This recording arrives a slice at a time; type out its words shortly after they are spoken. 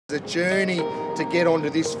The journey to get onto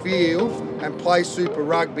this field and play Super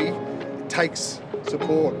Rugby takes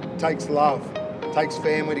support, takes love, takes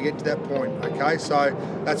family to get to that point, okay? So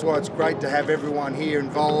that's why it's great to have everyone here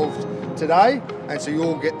involved today, and so you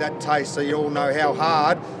all get that taste, so you all know how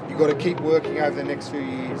hard you've got to keep working over the next few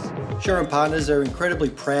years. Sharon Partners are incredibly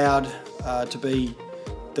proud to be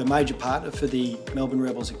the major partner for the Melbourne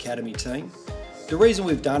Rebels Academy team. The reason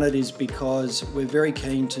we've done it is because we're very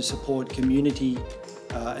keen to support community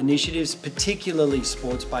initiatives, particularly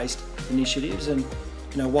sports-based initiatives, and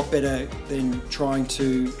what better than trying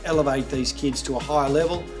to elevate these kids to a higher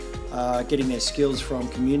level, getting their skills from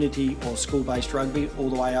community or school-based rugby all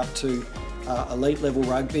the way up to elite level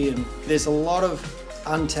rugby. And there's a lot of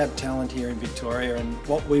untapped talent here in Victoria, and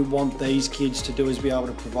what we want these kids to do is be able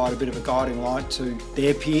to provide a bit of a guiding light to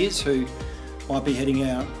their peers who might be heading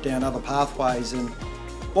out down other pathways. And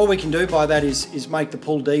what we can do by that is make the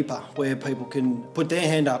pool deeper, where people can put their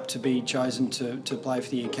hand up to be chosen to play for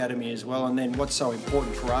the academy as well. And then what's so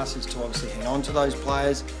important for us is to obviously hang on to those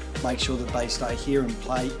players, make sure that they stay here and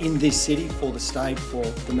play in this city for the state, for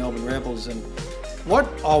the Melbourne Rebels. And what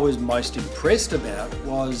I was most impressed about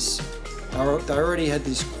was they already had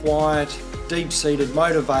this quiet, deep-seated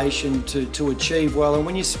motivation to achieve well. And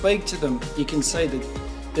when you speak to them, you can see that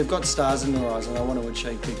they've got stars in their eyes and they want to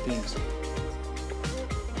achieve big things.